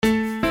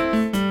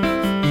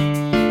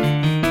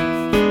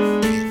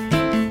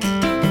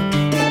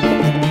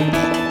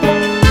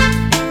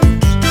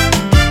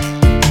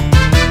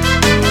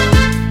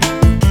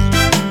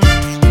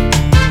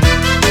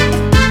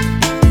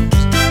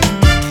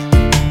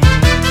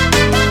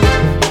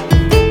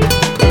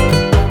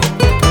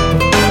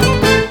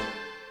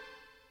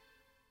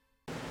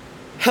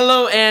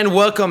Hello and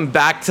welcome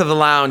back to the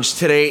lounge.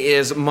 Today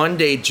is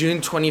Monday,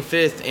 June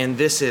 25th, and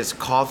this is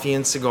Coffee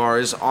and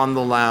Cigars on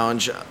the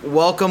Lounge.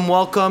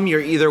 Welcome.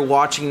 You're either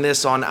watching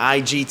this on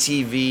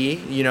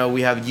IGTV,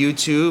 we have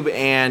YouTube,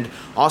 and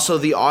also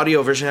the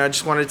audio version. I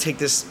just wanted to take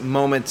this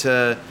moment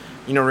to,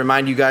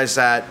 remind you guys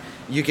that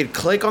you could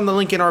click on the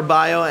link in our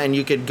bio and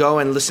you could go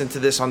and listen to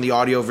this on the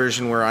audio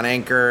version. We're on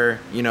Anchor,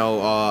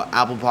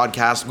 Apple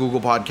Podcasts, Google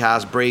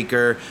Podcasts,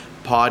 Breaker,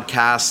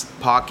 Podcast,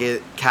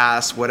 Pocket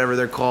Cast, whatever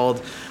they're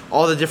called.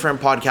 All the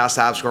different podcast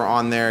apps are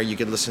on there. You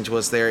can listen to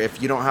us there.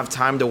 If you don't have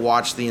time to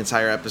watch the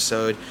entire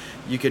episode,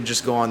 you could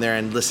just go on there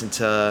and listen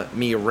to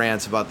me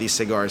rant about these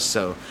cigars.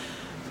 So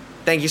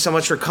thank you so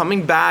much for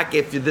coming back.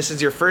 If this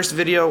is your first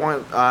video,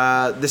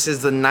 this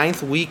is the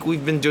 9th week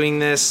we've been doing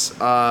this.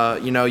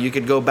 You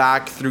could go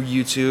back through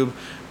YouTube.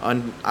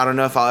 I don't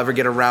know if I'll ever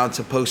get around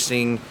to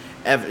posting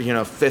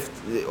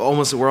 50,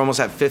 we're almost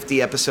at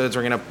 50 episodes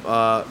we're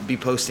gonna be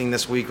posting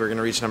this week. We're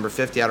gonna reach number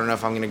 50. I don't know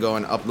if I'm gonna go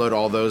and upload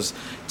all those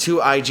to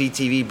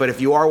IGTV, but if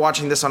you are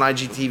watching this on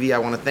IGTV, I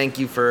want to thank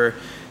you for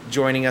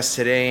joining us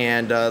today,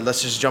 and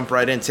let's just jump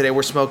right in. Today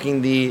we're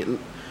smoking the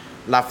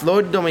La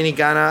Flor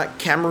Dominicana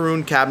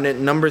Cameroon Cabinet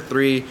number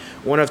 3,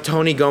 one of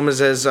Tony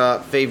Gomez's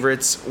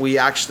favorites.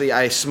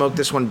 I smoked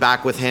this one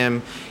back with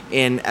him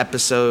in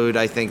episode,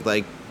 I think,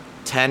 like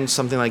 10,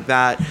 something like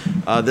that.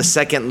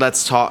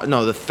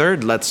 The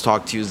third Let's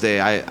Talk Tuesday,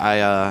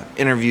 I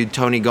interviewed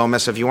Tony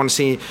Gomez. So if you want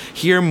to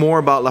hear more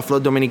about La Flor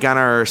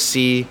Dominicana, or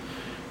see,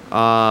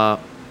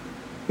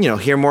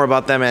 hear more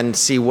about them and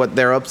see what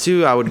they're up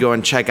to, I would go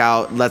and check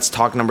out Let's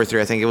Talk number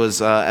 3. I think it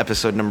was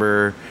episode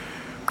number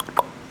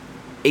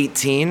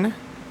 18,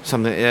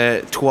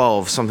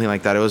 12, something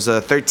like that. It was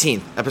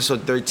 13th,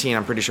 episode 13.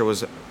 I'm pretty sure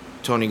was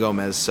Tony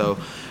Gomez. So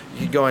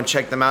you can go and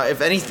check them out.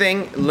 If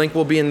anything, link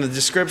will be in the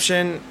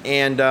description.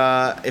 And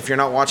if you're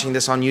not watching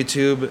this on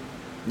YouTube,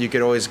 you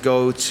could always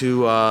go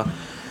to our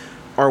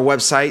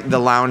website,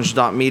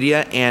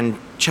 thelounge.media, and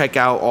check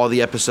out all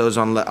the episodes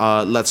on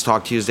Let's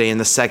Talk Tuesday in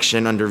the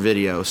section under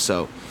video.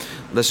 So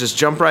let's just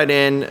jump right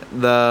in.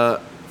 The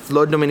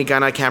Flor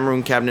Dominicana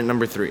Cameroon Cabinet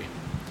number 3.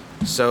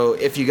 So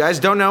if you guys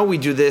don't know, we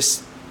do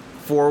this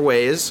 4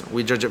 ways.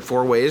 We judge it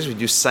 4 ways. We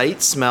do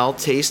sight, smell,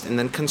 taste, and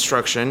then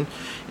construction.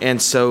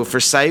 And so for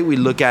sight, we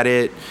look at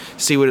it,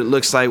 see what it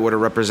looks like, what it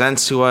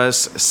represents to us.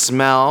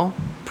 Smell,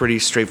 pretty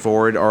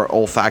straightforward. Our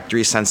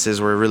olfactory senses,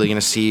 we're really going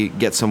to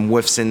get some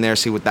whiffs in there,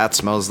 see what that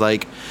smells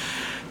like.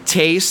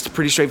 Taste,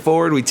 pretty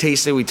straightforward. We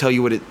taste it, we tell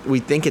you what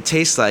we think it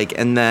tastes like.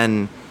 And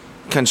then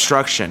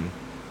construction,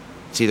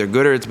 it's either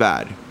good or it's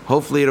bad.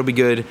 Hopefully it'll be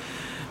good,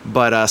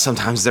 but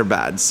sometimes they're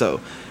bad.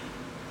 So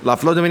La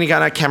Flor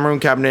Dominicana Cameroon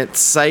Cabinet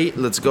sight.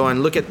 Let's go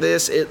and look at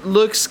this. It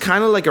looks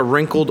kind of like a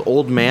wrinkled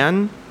old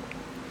man.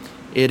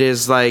 It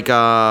is like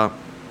an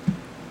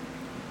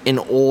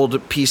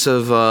old piece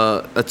of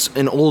it's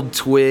an old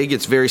twig.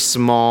 It's very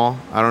small.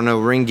 I don't know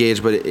ring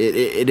gauge, but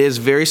it is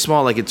very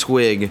small, like a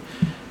twig.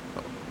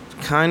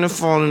 Kind of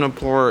falling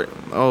apart.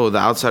 Oh, the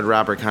outside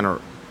wrapper kind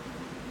of.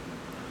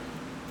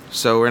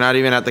 So we're not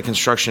even at the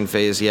construction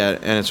phase yet,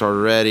 and it's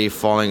already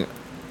falling.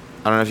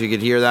 I don't know if you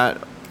could hear that.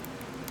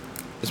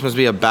 This must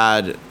be a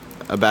bad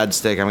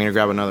stick. I'm gonna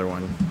grab another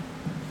one.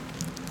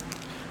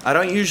 I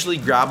don't usually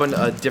grab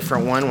a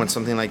different one when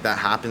something like that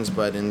happens,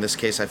 but in this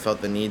case I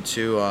felt the need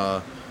to.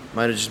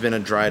 Might have just been a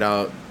dried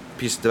out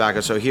piece of tobacco.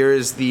 So here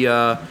is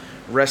the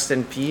rest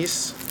in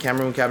peace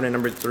Cameroon Cabinet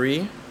number 3.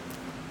 It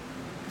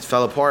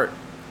fell apart.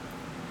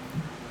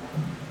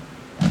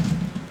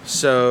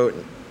 So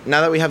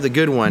now that we have the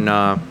good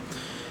one,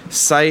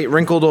 sight,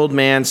 wrinkled old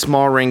man,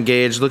 small ring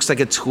gauge, looks like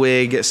a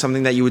twig,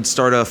 something that you would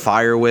start a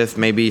fire with,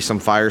 maybe some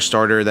fire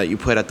starter that you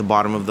put at the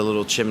bottom of the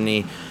little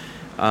chimney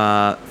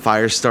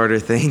fire starter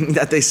thing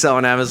that they sell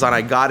on Amazon.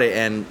 I got it,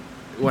 and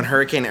when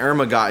Hurricane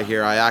Irma got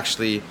here, I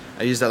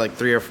used that like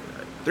three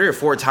or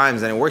four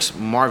times, and it works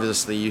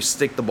marvelously. You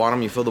stick the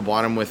bottom, you fill the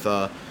bottom with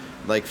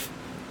like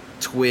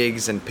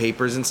twigs and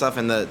papers and stuff,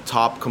 and the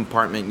top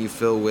compartment you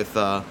fill with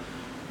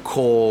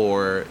coal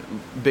or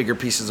bigger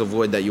pieces of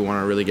wood that you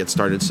want to really get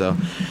started. So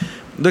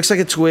looks like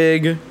a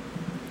twig.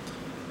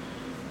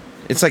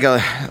 It's like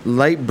a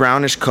light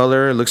brownish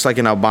color. It looks like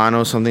an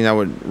albano, something that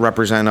would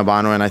represent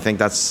albano, and I think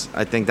that's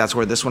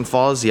where this one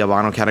falls, the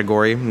albano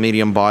category.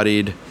 Medium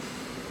bodied.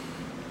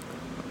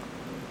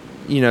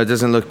 It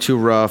doesn't look too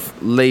rough.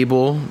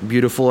 Label,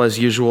 beautiful as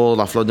usual.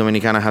 La Flor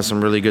Dominicana has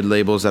some really good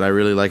labels that I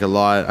really like a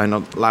lot. I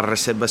know La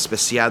Reserva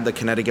Especial, the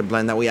Connecticut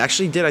blend that we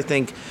actually did, I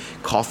think,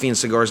 Coffee and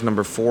Cigars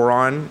number 4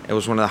 on. It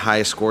was one of the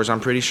highest scores, I'm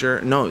pretty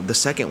sure. No, the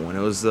second one.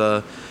 It was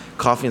the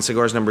Coffee and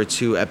Cigars number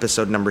 2,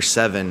 episode number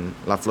 7,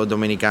 La Flor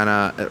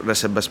Dominicana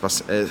Reserva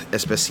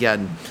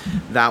Especial.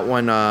 That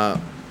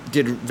one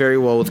did very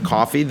well with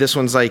coffee. This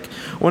one's like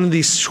one of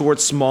these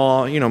short,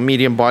 small,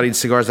 medium-bodied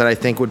cigars that I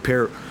think would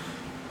pair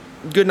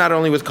good not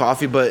only with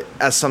coffee, but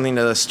as something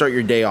to start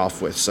your day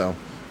off with. So,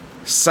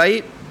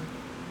 sight,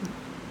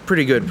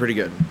 pretty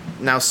good.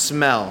 Now,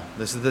 smell.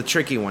 This is the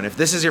tricky one. If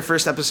this is your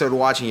first episode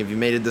watching, if you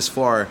made it this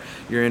far,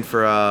 you're in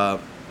for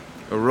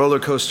a roller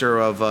coaster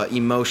of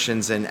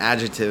emotions and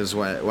adjectives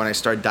when I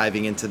start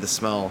diving into the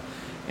smell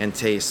and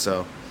taste.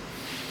 So,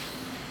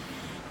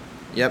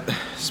 yep,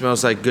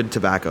 smells like good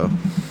tobacco,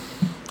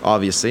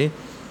 obviously.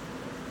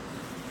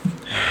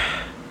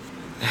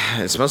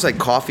 It smells like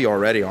coffee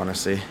already,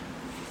 honestly.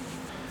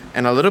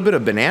 And a little bit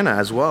of banana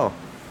as well.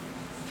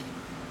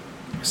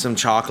 Some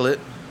chocolate.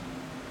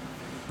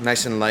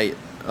 Nice and light.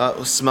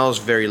 Smells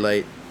very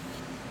light.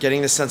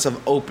 Getting the sense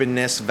of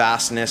openness,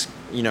 vastness,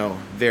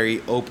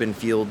 very open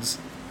fields.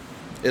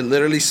 It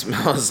literally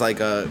smells like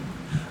a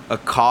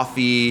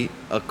coffee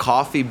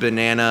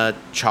banana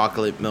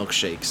chocolate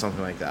milkshake,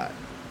 something like that.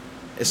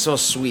 It's so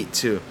sweet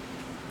too.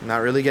 Not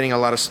really getting a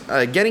lot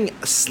of getting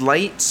a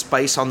slight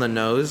spice on the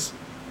nose.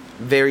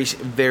 Very,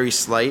 very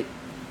slight.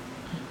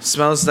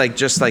 Smells like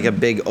just like a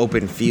big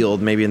open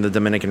field, maybe in the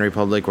Dominican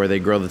Republic where they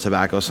grow the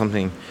tobacco,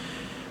 something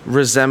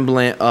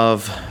resemblant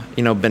of,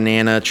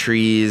 banana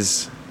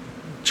trees,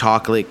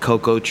 chocolate,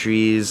 cocoa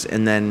trees,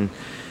 and then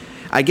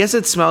I guess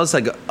it smells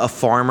like a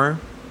farmer.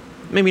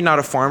 Maybe not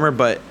a farmer,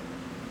 but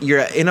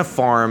you're in a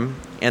farm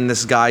and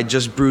this guy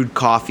just brewed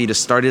coffee to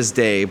start his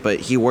day, but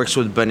he works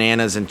with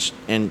bananas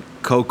and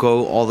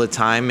cocoa all the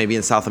time, maybe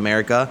in South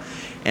America,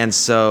 and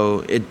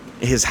so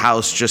his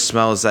house just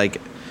smells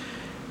like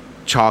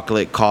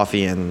chocolate,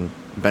 coffee, and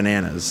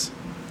bananas.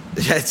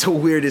 It's the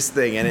weirdest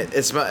thing, and it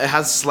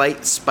has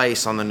slight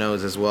spice on the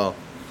nose as well.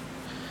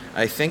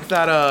 I think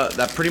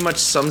that pretty much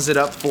sums it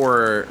up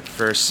for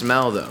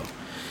smell, though.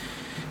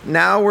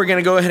 Now we're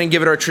gonna go ahead and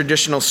give it our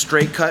traditional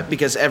straight cut,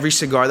 because every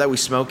cigar that we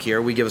smoke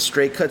here, we give a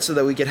straight cut so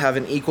that we can have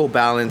an equal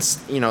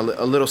balance,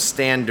 a little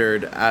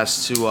standard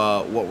as to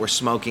what we're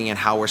smoking and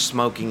how we're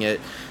smoking it,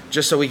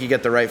 just so we can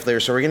get the right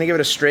flavor. So we're gonna give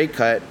it a straight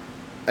cut.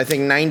 I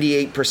think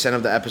 98%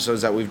 of the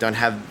episodes that we've done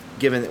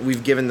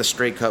we've given the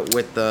straight cut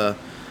with the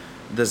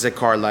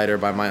Zicar lighter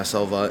by Maya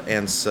Silva,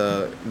 and it's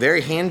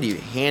very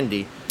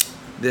handy.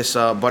 This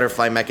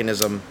butterfly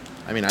mechanism.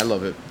 I mean, I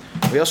love it.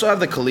 We also have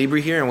the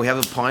Calibri here, and we have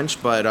a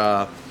punch, but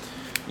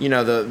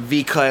the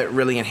V cut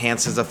really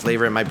enhances the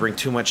flavor. It might bring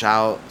too much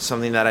out,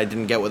 something that I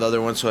didn't get with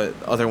other ones, so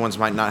other ones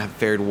might not have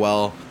fared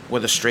well.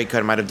 With a straight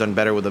cut, I might have done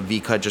better with a V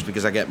cut just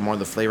because I get more of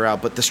the flavor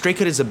out. But the straight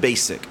cut is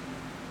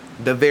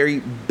the very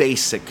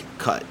basic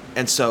cut.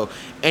 And so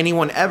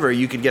anyone ever,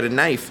 you could get a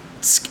knife,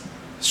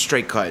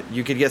 straight cut.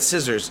 You could get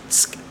scissors,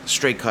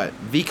 straight cut.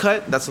 V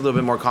cut, that's a little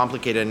bit more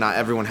complicated. Not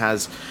everyone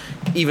has.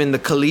 Even the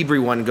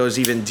Calibri one goes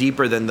even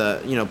deeper than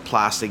the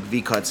plastic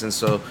V cuts, and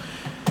so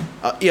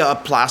a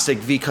plastic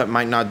V cut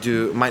might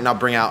not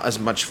bring out as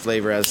much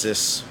flavor as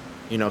this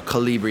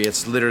Calibri.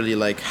 It's literally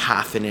like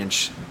half an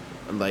inch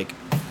like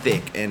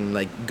thick and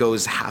like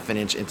goes half an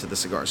inch into the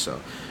cigar. So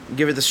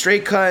give it the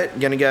straight cut.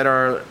 Gonna get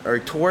our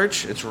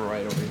torch. It's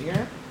right over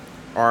here.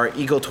 Our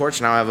Eagle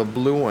torch. Now I have a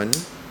blue one.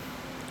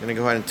 Gonna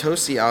go ahead and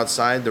toast the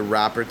outside, the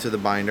wrapper to the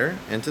binder,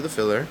 into the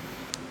filler.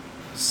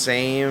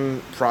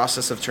 Same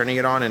process of turning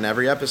it on in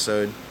every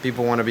episode.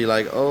 People want to be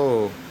like,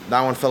 oh,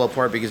 that one fell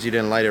apart because you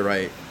didn't light it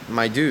right.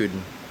 My dude,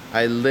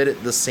 I lit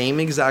it the same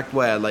exact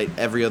way I light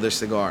every other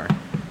cigar.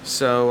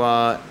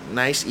 So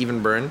nice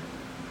even burn.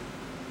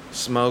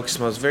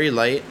 Smells very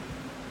light.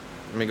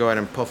 Let me go ahead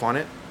and puff on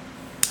it.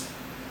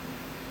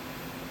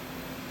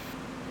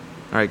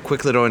 All right,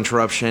 quick little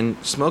interruption.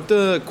 Smoked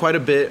quite a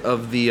bit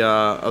of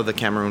the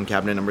Cameroon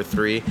cabinet number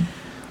 3.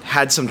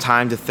 Had some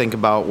time to think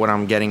about what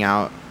I'm getting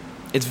out.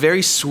 It's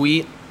very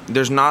sweet.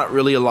 There's not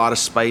really a lot of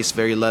spice,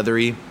 very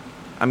leathery.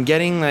 I'm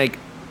getting like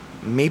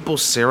maple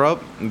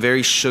syrup,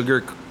 very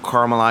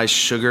caramelized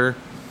sugar.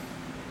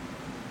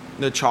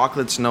 The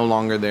chocolate's no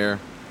longer there.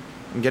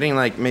 I'm getting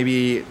like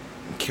maybe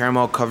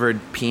caramel covered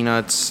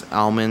peanuts,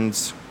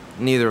 almonds,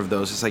 neither of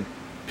those. It's like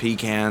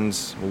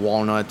pecans,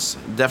 walnuts,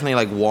 definitely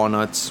like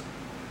walnuts.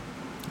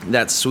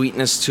 That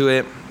sweetness to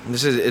it.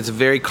 It's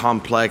very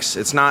complex.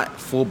 It's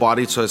not full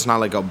bodied, so it's not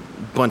like a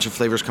bunch of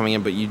flavors coming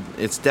in, but you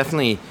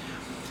definitely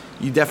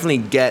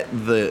get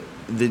the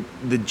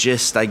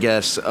gist, I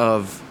guess,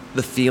 of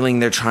the feeling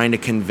they're trying to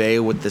convey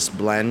with this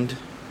blend.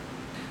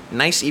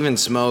 Nice even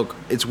smoke.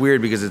 It's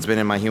weird because it's been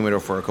in my humidor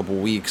for a couple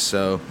weeks,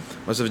 so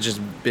must have just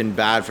been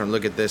bad from,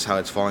 look at this, how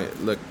it's falling.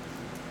 Look,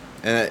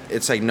 and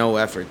it's like no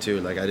effort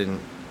too. Like I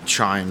didn't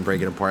try and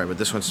break it apart, but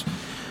this one's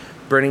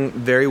burning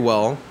very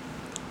well.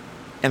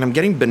 And I'm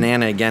getting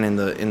banana again in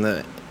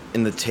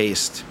the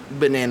taste.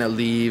 Banana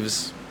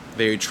leaves,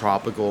 very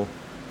tropical.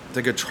 It's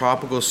like a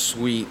tropical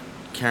sweet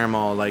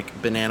caramel,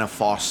 like banana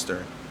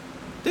Foster.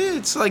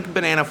 It's like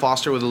banana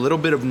Foster with a little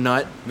bit of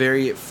nut,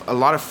 a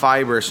lot of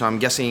fiber. So I'm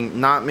guessing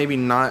not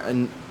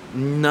a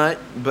nut,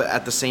 but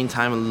at the same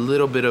time a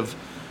little bit of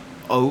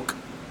oak.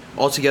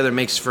 Altogether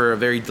makes for a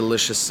very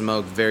delicious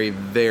smoke. Very,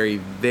 very,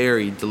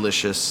 very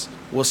delicious.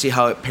 We'll see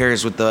how it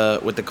pairs with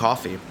the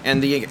coffee.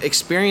 And the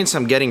experience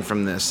I'm getting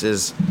from this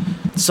is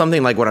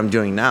something like what I'm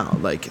doing now,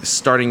 like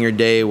starting your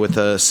day with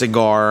a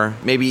cigar,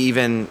 maybe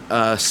even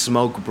a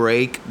smoke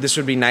break. This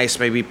would be nice.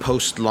 Maybe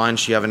post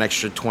lunch, you have an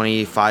extra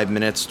 25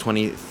 minutes,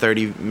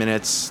 30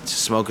 minutes to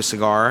smoke a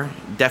cigar.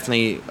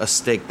 Definitely a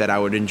stick that I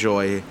would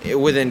enjoy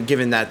within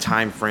given that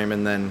time frame.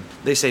 And then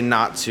they say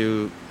not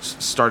to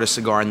start a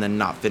cigar and then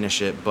not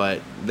finish it,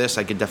 but this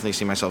I could definitely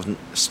see myself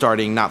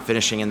starting, not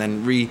finishing, and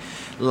then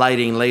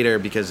relighting later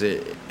because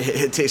it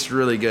tastes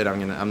really good.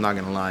 I'm not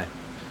gonna lie.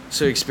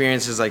 So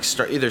experiences like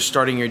either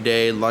starting your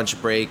day, lunch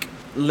break,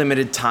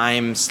 limited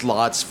time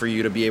slots for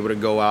you to be able to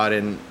go out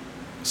and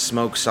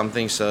smoke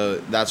something. So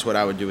that's what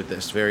I would do with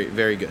this. Very,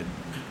 very good.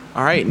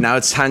 All right, now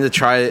it's time to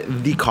try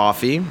the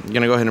coffee. I'm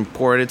gonna go ahead and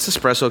pour it. It's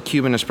espresso,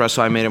 Cuban espresso.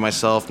 I made it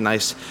myself.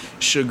 Nice,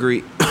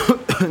 sugary,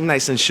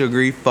 nice and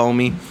sugary,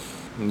 foamy.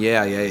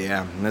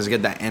 Yeah. Let's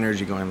get that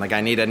energy going. Like I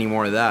need any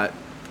more of that.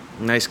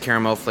 Nice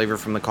caramel flavor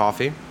from the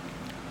coffee.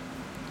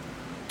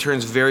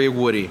 Turns very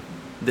woody.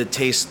 The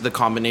taste, the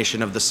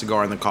combination of the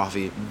cigar and the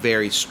coffee,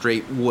 very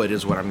straight wood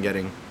is what I'm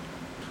getting.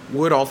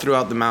 Wood all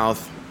throughout the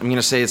mouth. I'm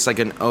gonna say it's like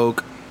an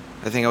oak.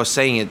 I think I was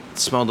saying it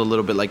smelled a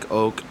little bit like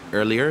oak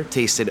earlier.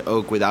 Tasted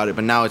oak without it,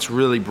 but now it's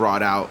really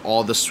brought out.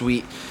 All the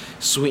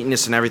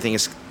sweetness and everything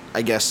is,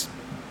 I guess,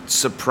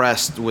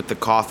 suppressed with the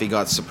coffee.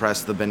 Got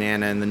suppressed, the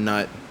banana and the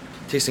nut.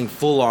 Tasting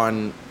full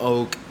on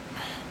oak.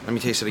 Let me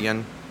taste it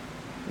again.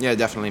 Yeah,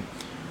 definitely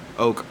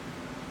oak.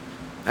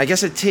 I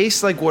guess it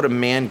tastes like what a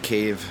man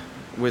cave.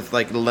 With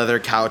like leather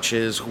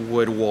couches,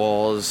 wood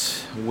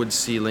walls, wood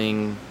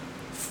ceiling,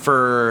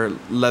 fur,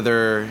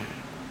 leather,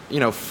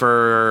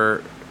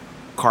 fur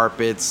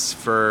carpets,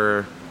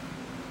 fur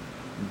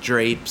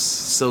drapes,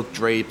 silk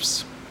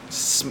drapes.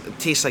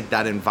 Tastes like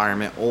that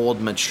environment, old,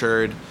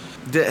 matured.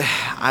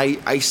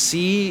 I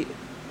see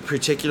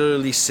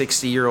particularly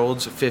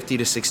 60-year-olds, 50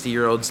 to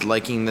 60-year-olds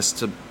liking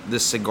this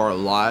cigar a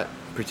lot,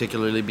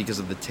 particularly because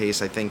of the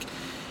taste. I think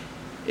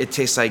it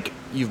tastes like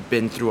you've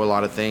been through a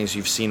lot of things,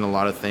 you've seen a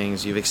lot of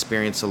things, you've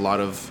experienced a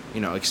lot of,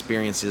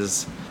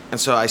 experiences. And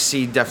so I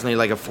see definitely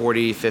like a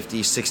 40,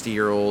 50,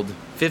 60-year-old,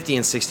 50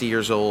 and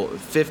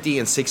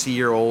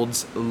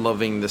 60-year-olds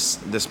loving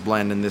this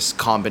blend and this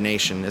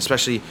combination,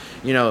 especially,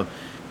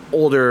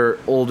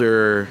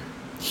 older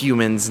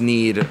humans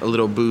need a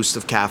little boost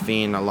of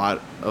caffeine. A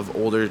lot of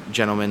older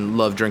gentlemen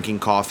love drinking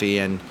coffee,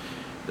 and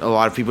a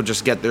lot of people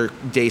just get their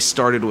day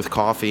started with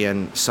coffee,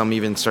 and some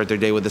even start their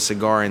day with a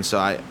cigar. And so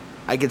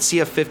I could see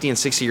a 50 and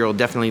 60-year-old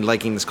definitely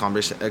liking this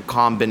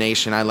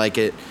combination. I like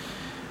it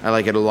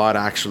a lot,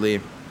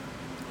 actually.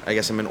 I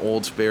guess I'm an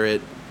old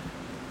spirit.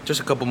 Just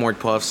a couple more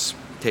puffs,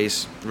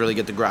 taste, really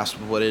get the grasp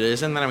of what it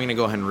is, and then I'm going to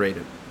go ahead and rate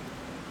it.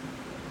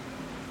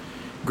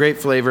 Great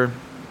flavor,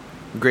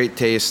 great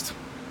taste.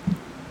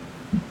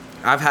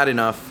 I've had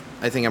enough.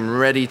 I think I'm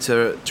ready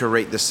to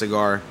rate this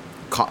cigar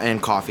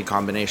and coffee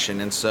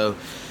combination. And so,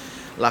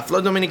 La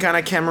Flor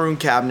Dominicana Cameroon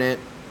Cabinet,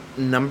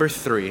 number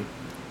 3.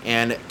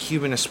 And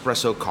Cuban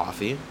espresso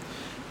coffee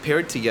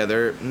paired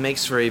together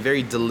makes for a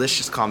very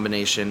delicious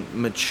combination,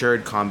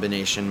 matured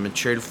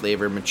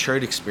flavor,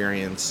 matured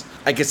experience.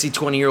 I could see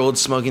 20-year-olds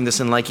smoking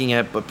this and liking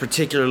it, but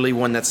particularly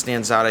one that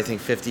stands out, I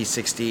think 50,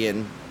 60,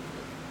 and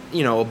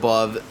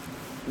above,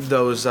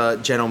 those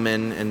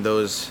gentlemen and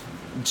those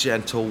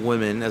gentle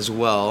women as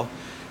well.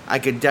 I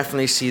could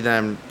definitely see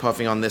them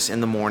puffing on this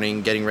in the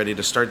morning, getting ready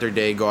to start their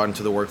day, go out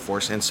into the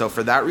workforce. And so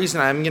for that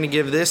reason, I'm going to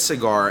give this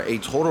cigar a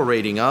total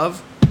rating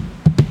of...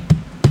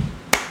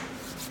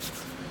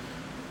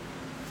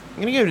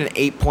 I'm going to give it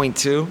an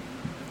 8.2.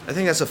 I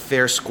think that's a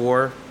fair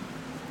score.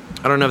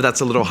 I don't know if that's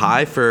a little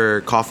high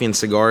for coffee and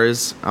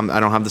cigars. I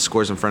don't have the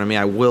scores in front of me.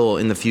 I will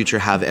in the future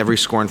have every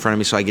score in front of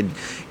me so I could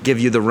give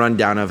you the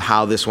rundown of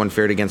how this one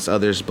fared against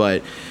others.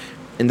 But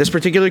in this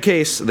particular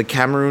case, the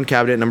Cameroon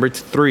Cabinet number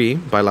 3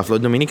 by La Flor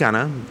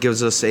Dominicana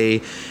gives us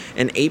an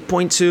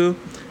 8.2.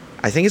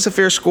 I think it's a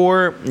fair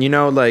score.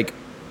 I'm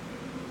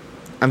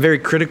very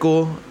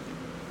critical.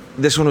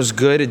 This one was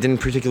good. It didn't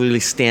particularly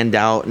stand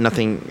out.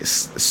 Nothing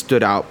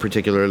stood out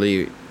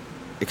particularly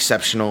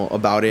exceptional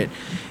about it.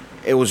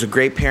 It was a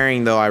great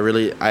pairing, though. I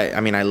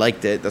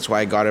liked it. That's why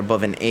I got it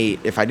above an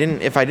 8. If I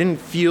didn't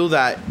feel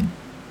that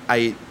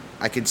I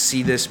could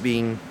see this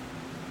being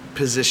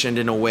positioned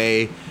in a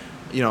way,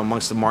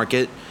 amongst the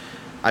market,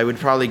 I would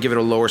probably give it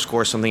a lower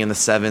score, something in the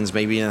 7s,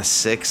 maybe in a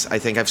 6. I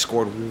think I've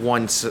scored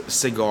one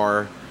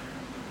cigar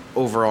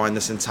overall in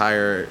this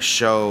entire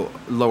show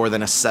lower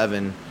than a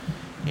 7.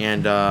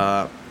 And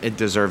it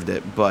deserved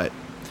it. But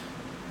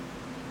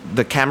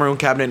the Cameroon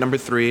Cabinet number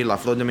 3, La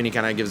Flor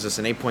Dominicana, gives us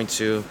an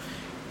 8.2.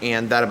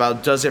 And that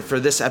about does it for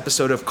this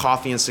episode of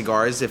Coffee and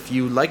Cigars. If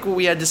you like what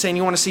we had to say and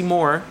you want to see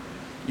more,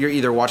 you're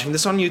either watching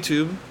this on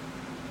YouTube,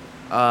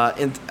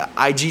 in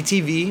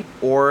IGTV,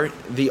 or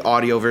the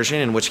audio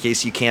version, in which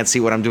case you can't see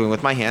what I'm doing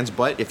with my hands.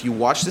 But if you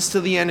watch this to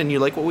the end and you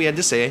like what we had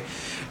to say,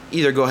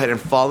 either go ahead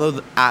and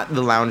follow at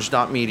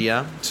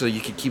thelounge.media so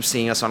you can keep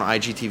seeing us on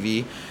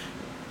IGTV.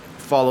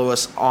 Follow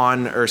us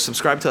or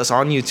subscribe to us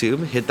on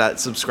YouTube. Hit that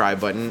subscribe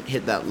button,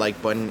 hit that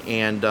like button,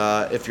 and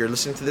if you're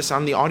listening to this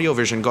on the audio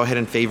version, go ahead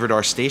and favorite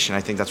our station.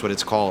 I think that's what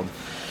it's called.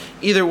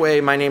 Either way,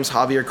 my name's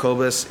Javier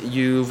Cobas.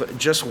 You've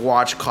just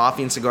watched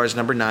Coffee and Cigars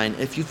number 9.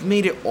 If you've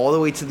made it all the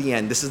way to the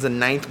end, this is the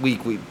 9th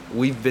week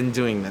we've been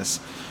doing this.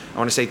 I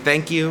want to say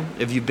thank you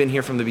if you've been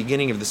here from the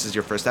beginning, if this is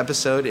your first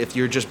episode, if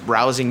you're just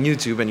browsing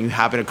YouTube and you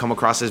happen to come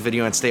across this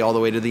video and stay all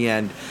the way to the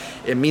end.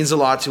 It means a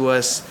lot to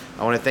us.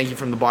 I want to thank you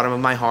from the bottom of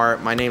my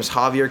heart. My name's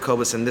Javier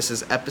Cobas, and this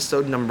is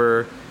episode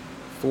number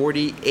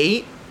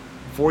 48,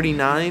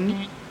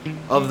 49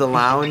 of The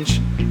Lounge.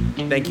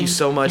 Thank you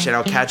so much, and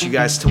I'll catch you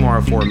guys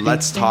tomorrow for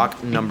Let's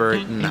Talk number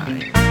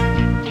 9.